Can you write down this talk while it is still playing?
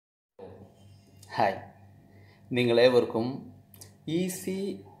Hi, നിങ്ങളേവർക്കും easy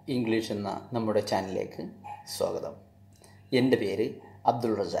English എന്ന നമ്മുടെ ചാനലിലേക്ക് സ്വാഗതം. എൻ്റെ പേര്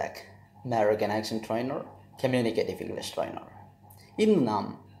Abdul Razak, American accent trainer, communicative English trainer. ഇന്ന് നാം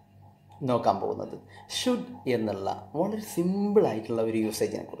നോക്കാൻ പോകുന്നത് ഷുഡ് എന്നുള്ള വളരെ സിമ്പിളായിട്ടുള്ള ഒരു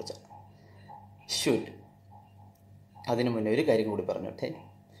യൂസേജിനെ കുറിച്ചാണ്. ഷുഡ്. അതിനു മുന്നേ ഒരു കാര്യം കൂടി പറഞ്ഞോട്ടെ.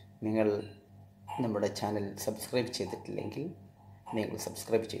 നിങ്ങൾ നമ്മുടെ ചാനൽ സബ്സ്ക്രൈബ് ചെയ്തിട്ടില്ലെങ്കിൽ നിങ്ങൾ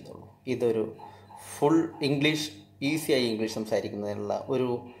സബ്സ്ക്രൈബ് ചെയ്തോളൂ. ഇതൊരു ഫുൾ ഇംഗ്ലീഷ്, ഈസിയായി ഇംഗ്ലീഷ് സംസാരിക്കുന്നതിനുള്ള ഒരു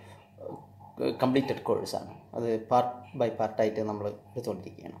കംപ്ലീറ്റഡ് കോഴ്സാണ്. അത് പാർട്ട് ബൈ പാർട്ടായിട്ട് നമ്മൾ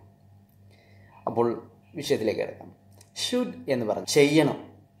എടുത്തുകൊണ്ടിരിക്കുകയാണ്. അപ്പോൾ വിഷയത്തിലേക്ക് കിടക്കാം. ഷുഡ് എന്ന് പറഞ്ഞാൽ ചെയ്യണം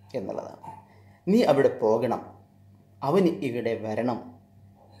എന്നുള്ളതാണ്. നീ അവിടെ പോകണം, അവൻ ഇവിടെ വരണം,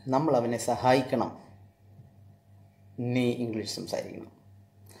 നമ്മൾ അവനെ സഹായിക്കണം, നീ ഇംഗ്ലീഷ് സംസാരിക്കണം.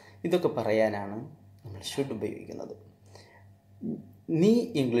 ഇതൊക്കെ പറയാനാണ് നമ്മൾ ഷുഡ് ഉപയോഗിക്കുന്നത്. നീ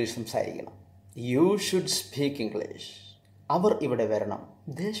ഇംഗ്ലീഷ് സംസാരിക്കണം. You should speak English. അവർ ഇവിടെ വരണം.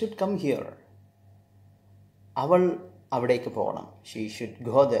 They should come here. അവൾ അവിടേക്ക് പോകണം. She should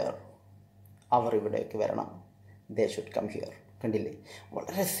go there. അവർ ഇവിടേക്ക് വരണം. They should come here. കണ്ടില്ലേ?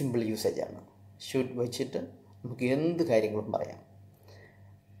 വളരെ സിമ്പിൾ യൂസേജാണ്. ഷുഡ് വെച്ചിട്ട് നമുക്ക് എന്ത് കാര്യങ്ങളും പറയാം.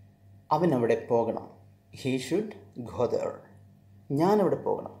 അവൻ അവിടെ പോകണം. He should go there. ഞാനവിടെ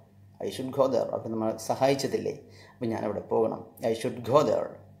പോകണം. I should go there. അപ്പം നമ്മൾ സഹായിച്ചതില്ലേ, അപ്പം ഞാനവിടെ പോകണം. I should go there.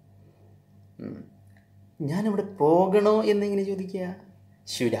 ഞാനവിടെ പോകണോ എന്നിങ്ങനെ ചോദിക്കുക.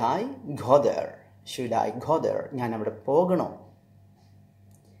 Should I go there. Should I go there. ഞാനവിടെ പോകണോ.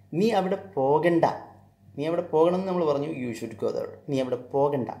 നീ അവിടെ പോകണ്ട. നീ അവിടെ പോകണം എന്ന് നമ്മൾ പറഞ്ഞു. You should go there. നീ അവിടെ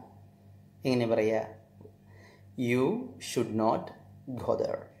പോകണ്ട. എങ്ങനെ പറയുക? You should not go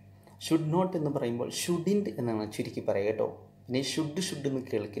there. Should not എന്ന് പറയുമ്പോൾ ഷുഡിൻറ്റ് എന്നാണ് ചുരുക്കി പറയുക കേട്ടോ. പിന്നെ ഷുഡ് എന്ന്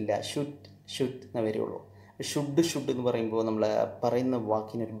കേൾക്കില്ല. ഷുഡ് എന്നേ വരുള്ളൂ. ഷുഡ് എന്ന് പറയുമ്പോൾ നമ്മൾ പറയുന്ന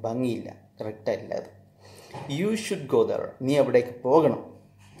വാക്കിനൊരു ഭംഗിയില്ല, കറക്റ്റായില്ല അത്. You should go there. നീ അവിടേക്ക് പോകണം.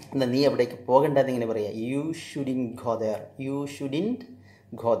 എന്നാൽ നീ അവിടേക്ക് പോകണ്ടെന്ന് ഇങ്ങനെ പറയുക. You shouldn't go there. You shouldn't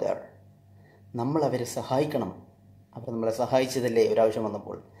go there. നമ്മൾ അവരെ സഹായിക്കണം. അവർ നമ്മളെ സഹായിച്ചതല്ലേ ഒരാവശ്യം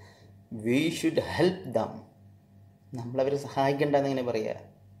വന്നപ്പോൾ. We should help them. നമ്മളവരെ സഹായിക്കേണ്ടെന്ന് ഇങ്ങനെ പറയുക.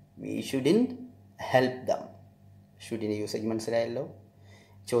 V shouldn't help them. ഷുഡിൻ്റെ usage മനസ്സിലായല്ലോ.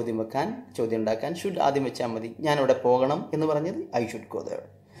 ചോദ്യം വെക്കാൻ, ചോദ്യം ഉണ്ടാക്കാൻ ഷുഡ് ആദ്യം വെച്ചാൽ മതി. ഞാനവിടെ പോകണം എന്ന് പറഞ്ഞത് ഐ ഷുഡ് ഗോ ദെയർ.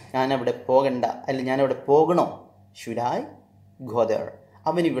 ഞാനവിടെ പോകണ്ട, അല്ല ഞാനവിടെ പോകണോ. Should I go there.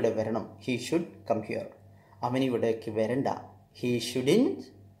 അവനിവിടെ വരണം. He should come here. അവനിവിടേക്ക് വരണ്ട. He shouldn't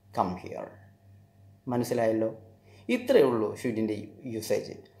come here. മനസ്സിലായല്ലോ. ഇത്രയേ ഉള്ളൂ ഷുഡിൻ്റെ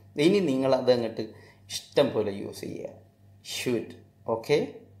യൂസേജ്. ഇനി നിങ്ങളത് അങ്ങോട്ട് ഇഷ്ടം പോലെ യൂസ് ചെയ്യുക. ഷുഡ്. ഓക്കെ.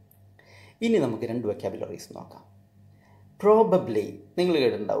 ഇനി നമുക്ക് 2 വൊക്കാബുലറീസ് നോക്കാം. പ്രോബബ്ലി. നിങ്ങൾ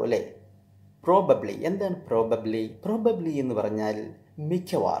കേട്ടിട്ടുണ്ടാവും അല്ലേ? പ്രോബബ്ലി. എന്താണ് പ്രോബബ്ലി? പ്രോബബ്ലി എന്ന് പറഞ്ഞാൽ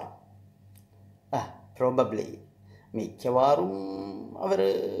മിക്കവാറും. പ്രോബബ്ലി മിക്കവാറും അവർ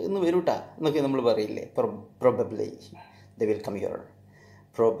ഇന്ന് വരൂട്ടാ എന്നൊക്കെ നമ്മൾ പറയില്ലേ. Probably they will come here.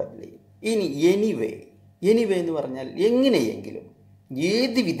 Probably. ഇനി എനിവേ. എനിവേ എന്ന് പറഞ്ഞാൽ എങ്ങനെയെങ്കിലും,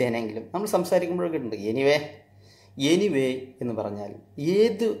 ഏത് വിധേനെങ്കിലും. നമ്മൾ സംസാരിക്കുമ്പോഴൊക്കെ ഉണ്ട് എനിവേ എന്ന് പറഞ്ഞാൽ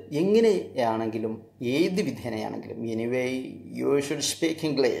എങ്ങനെയാണെങ്കിലും, ഏത് വിധേനയാണെങ്കിലും. Anyway you should speak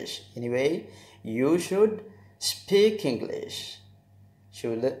English. Anyway you should speak English.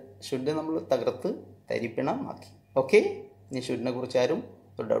 Should നമ്മൾ തകർത്ത് തരിപ്പിണമാക്കി. ഓക്കെ. ഇനി ഷുഡിനെ കുറിച്ച് ആരും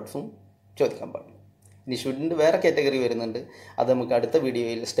ഒരു ഡൗട്ട്സും ചോദിക്കാൻ പാടില്ല. ഇനി ഷുഡിൻ്റെ വേറെ കാറ്റഗറി വരുന്നുണ്ട്. അത് നമുക്ക് അടുത്ത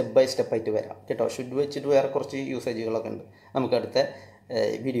വീഡിയോയിൽ സ്റ്റെപ്പ് ബൈ സ്റ്റെപ്പായിട്ട് വരാം കേട്ടോ. ഷുഡ് വെച്ചിട്ട് വേറെ കുറച്ച് യൂസേജുകളൊക്കെ ഉണ്ട്. നമുക്ക് അടുത്ത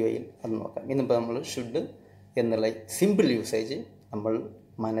വീഡിയോയിൽ അത് നോക്കാം. ഇന്നിപ്പോൾ നമ്മൾ ഷുഡ് എന്നുള്ള സിമ്പിൾ യൂസേജ് നമ്മൾ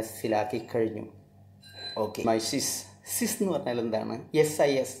മനസ്സിലാക്കി കഴിഞ്ഞു. ഓക്കെ. മൈ സിസ്. സിസ് എന്ന് പറഞ്ഞാൽ എന്താണ്?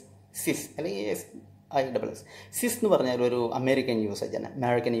 SIS. സിസ് അല്ലെങ്കിൽ SISS. സിസ് എന്ന് പറഞ്ഞാൽ ഒരു അമേരിക്കൻ യൂസേജാണ്.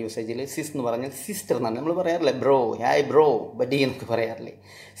 അമേരിക്കൻ യൂസേജിൽ സിസ് എന്ന് പറഞ്ഞാൽ സിസ്റ്റർ എന്നാണ് നമ്മൾ പറയാറില്ലേ. ബ്രോ, ഹായ് ബ്രോ, ബഡി എന്നൊക്കെ പറയാറില്ലേ.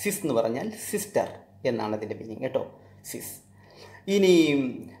 സിസ് എന്ന് പറഞ്ഞാൽ സിസ്റ്റർ എന്നാണ് അതിൻ്റെ മീനിങ് കേട്ടോ. സിസ്. ഇനി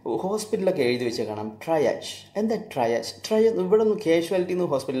ഹോസ്പിറ്റലൊക്കെ എഴുതി വെച്ച് കാണാം ട്രയാജ്. എന്താ ട്രയാജ്? ഇവിടെ ഒന്നും കാഷ്വാലിറ്റി എന്ന്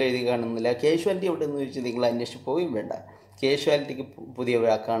ഹോസ്പിറ്റലിൽ എഴുതി കാണുന്നില്ല. കാഷ്വാലിറ്റി എവിടെ നിന്ന് ചോദിച്ചാൽ നിങ്ങൾ അന്വേഷിച്ച് പോവുകയും വേണ്ട. കാഷ്വാലിറ്റിക്ക് പുതിയ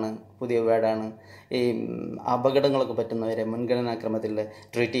വാക്കാണ്, പുതിയ വേർഡാണ്. ഈ അപകടങ്ങളൊക്കെ പറ്റുന്നവരെ മുൻഗണനാക്രമത്തിൽ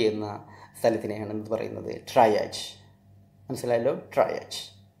ട്രീറ്റ് ചെയ്യുന്ന സ്ഥലത്തിനെയാണ് എന്ത് പറയുന്നത്? ട്രയാജ്. മനസ്സിലായല്ലോ? ട്രയാജ്.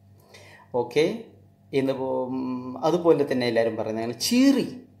 ഓക്കെ. ഇന്നിപ്പോൾ അതുപോലെ തന്നെ എല്ലാവരും പറയുന്നത് ചീറി.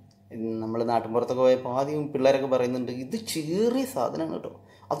 നമ്മൾ നാട്ടിൻപുറത്തൊക്കെ പോയപ്പോൾ ആദ്യം പിള്ളേരൊക്കെ പറയുന്നുണ്ട്, ഇത് ചീറിയ സാധനമാണ് കേട്ടോ,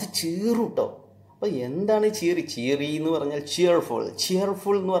 അത് ചീറും കേട്ടോ. അപ്പോൾ എന്താണ് ചീറി? ചീറി എന്ന് പറഞ്ഞാൽ ചിയർഫുൾ.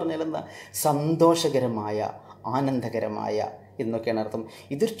 ചിയർഫുൾ എന്ന് പറഞ്ഞാൽ എന്താ? സന്തോഷകരമായ, ആനന്ദകരമായ എന്നൊക്കെയാണ് അർത്ഥം.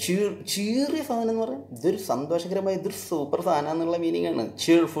 ഇതൊരു ചീറിയ സാധനം എന്ന് പറയാം. ഇതൊരു സന്തോഷകരമായ, ഇതൊരു സൂപ്പർ സാധനം എന്നുള്ള മീനിങ് ആണ്.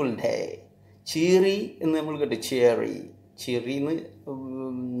 Cheerful day. ചീറി എന്ന് നമ്മൾ കേട്ടു. ചിയറി. ചെറി എന്ന്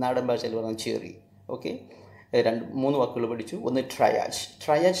നാടൻ ഭാഷയിൽ പറഞ്ഞാൽ ചെറി. ഓക്കെ, 3 വാക്കുകൾ പഠിച്ചു. ഒന്ന് ട്രയാഷ്.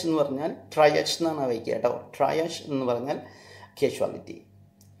 ട്രയാഷ് എന്ന് പറഞ്ഞാൽ ട്രയാഷ് എന്നാണ് വയ്ക്കുക കേട്ടോ. ട്രയാഷ് എന്ന് പറഞ്ഞാൽ കാഷ്വാലിറ്റി.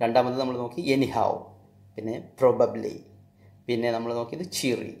 രണ്ടാമത് നമ്മൾ നോക്കി എനിഹാവ്, പിന്നെ പ്രോബബ്ലി, പിന്നെ നമ്മൾ നോക്കിയത്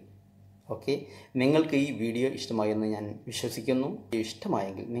ചിറി. ഓക്കെ, നിങ്ങൾക്ക് ഈ വീഡിയോ ഇഷ്ടമായെന്ന് ഞാൻ വിശ്വസിക്കുന്നു.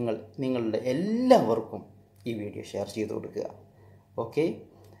 ഇഷ്ടമായെങ്കിൽ നിങ്ങളുടെ എല്ലാവർക്കും ഈ വീഡിയോ ഷെയർ ചെയ്ത് കൊടുക്കുക. ഓക്കെ,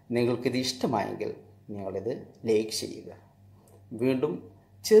 നിങ്ങൾക്കിത് ഇഷ്ടമായെങ്കിൽ നിങ്ങളിത് ലൈക്ക് ചെയ്യുക. വീണ്ടും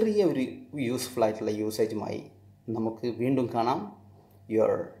ചെറിയ ഒരു യൂസ്ഫുൾ ആയിട്ടുള്ള യൂസേജുമായി നമുക്ക് വീണ്ടും കാണാം.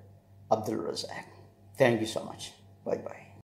 Your Abdul Razak. Thank you so much. Bye bye.